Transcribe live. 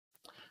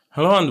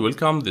Hello and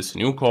welcome to this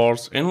new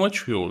course in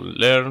which you will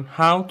learn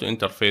how to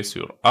interface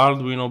your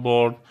Arduino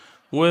board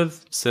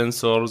with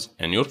sensors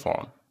in your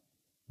phone.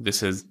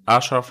 This is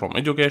Asha from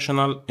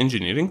Educational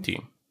Engineering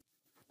Team.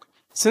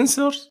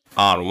 Sensors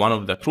are one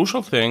of the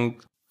crucial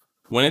things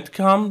when it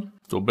comes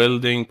to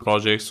building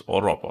projects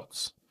or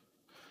robots.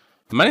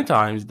 Many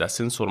times the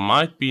sensor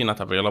might be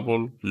not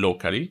available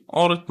locally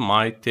or it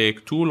might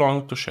take too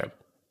long to ship.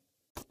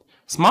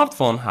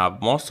 Smartphones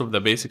have most of the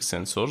basic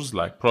sensors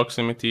like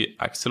proximity,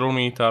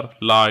 accelerometer,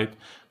 light,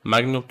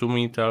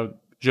 magnetometer,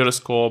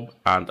 gyroscope,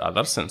 and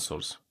other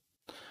sensors.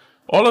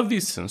 All of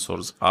these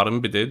sensors are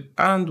embedded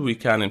and we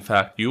can in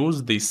fact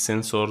use these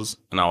sensors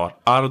in our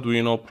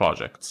Arduino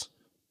projects.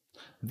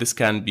 This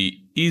can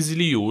be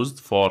easily used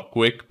for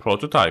quick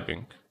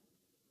prototyping.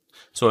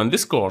 So in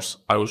this course,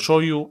 I will show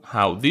you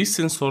how these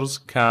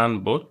sensors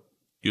can be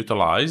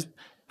utilized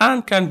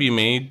and can be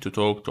made to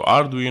talk to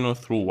Arduino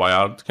through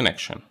wired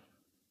connection.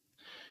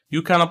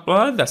 You can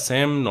apply the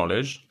same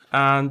knowledge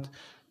and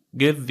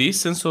get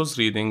these sensors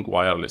reading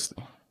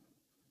wirelessly.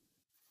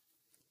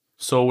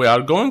 So we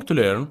are going to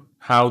learn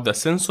how the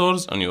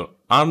sensors on your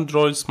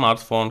Android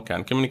smartphone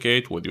can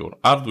communicate with your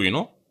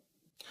Arduino.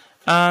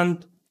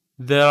 And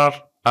there are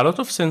a lot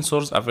of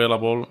sensors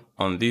available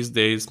on these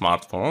days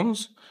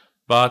smartphones,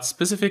 but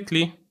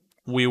specifically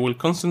we will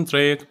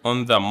concentrate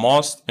on the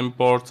most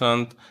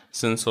important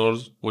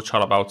sensors, which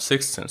are about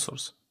 6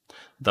 sensors.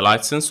 The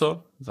light sensor,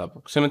 the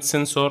proximity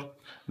sensor,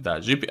 the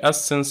GPS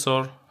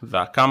sensor,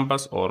 the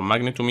compass or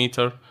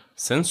magnetometer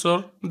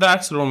sensor, the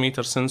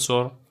accelerometer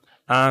sensor,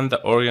 and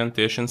the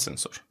orientation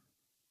sensor.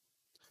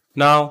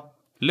 Now,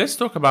 let's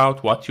talk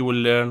about what you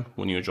will learn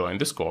when you join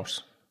this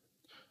course.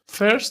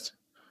 First,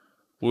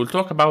 we'll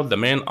talk about the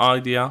main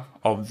idea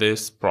of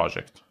this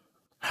project,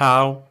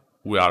 how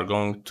we are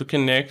going to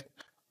connect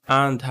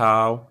and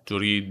how to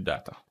read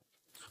data.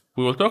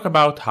 We will talk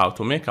about how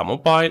to make a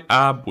mobile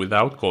app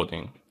without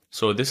coding.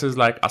 So this is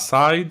like a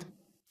side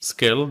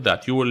skill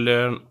that you will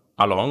learn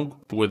along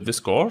with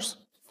this course.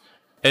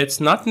 It's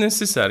not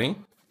necessary,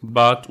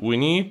 but we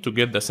need to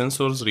get the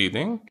sensors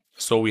reading.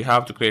 So we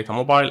have to create a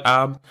mobile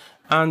app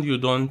and you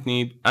don't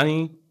need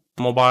any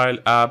mobile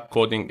app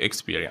coding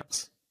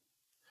experience.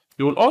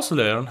 You will also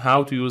learn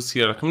how to use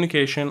serial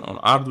communication on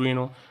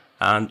Arduino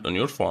and on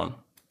your phone.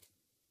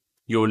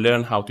 You will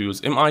learn how to use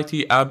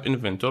MIT App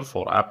Inventor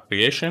for app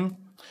creation.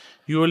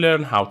 You will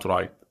learn how to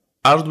write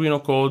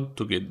Arduino code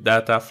to get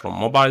data from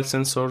mobile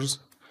sensors.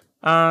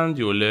 And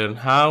you will learn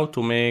how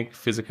to make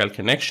physical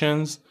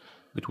connections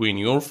between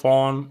your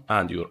phone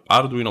and your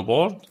Arduino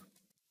board.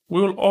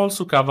 We will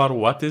also cover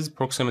what is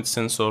proximity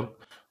sensor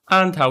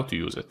and how to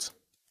use it.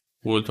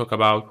 We will talk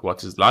about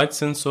what is light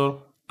sensor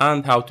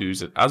and how to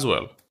use it as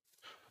well.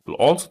 We'll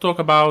also talk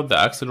about the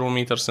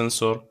accelerometer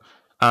sensor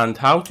and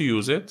how to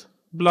use it,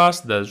 plus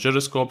the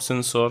gyroscope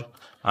sensor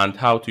and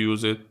how to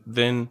use it.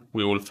 Then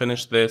we will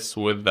finish this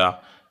with the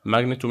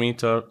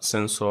magnetometer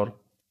sensor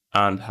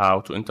and how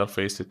to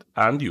interface it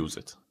and use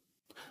it.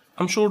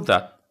 I'm sure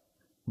that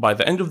by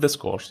the end of this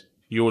course,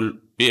 you will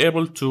be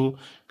able to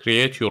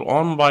create your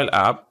own mobile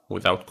app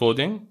without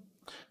coding,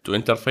 to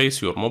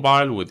interface your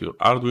mobile with your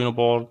Arduino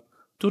board,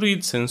 to read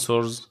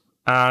sensors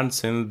and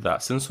send the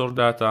sensor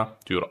data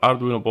to your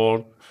Arduino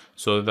board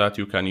so that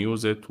you can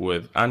use it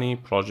with any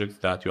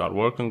project that you are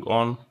working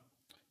on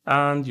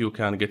and you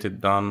can get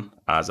it done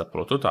as a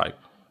prototype.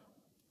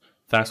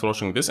 Thanks for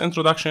watching this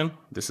introduction.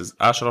 This is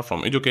Ashraf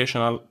from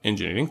Educational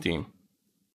Engineering Team.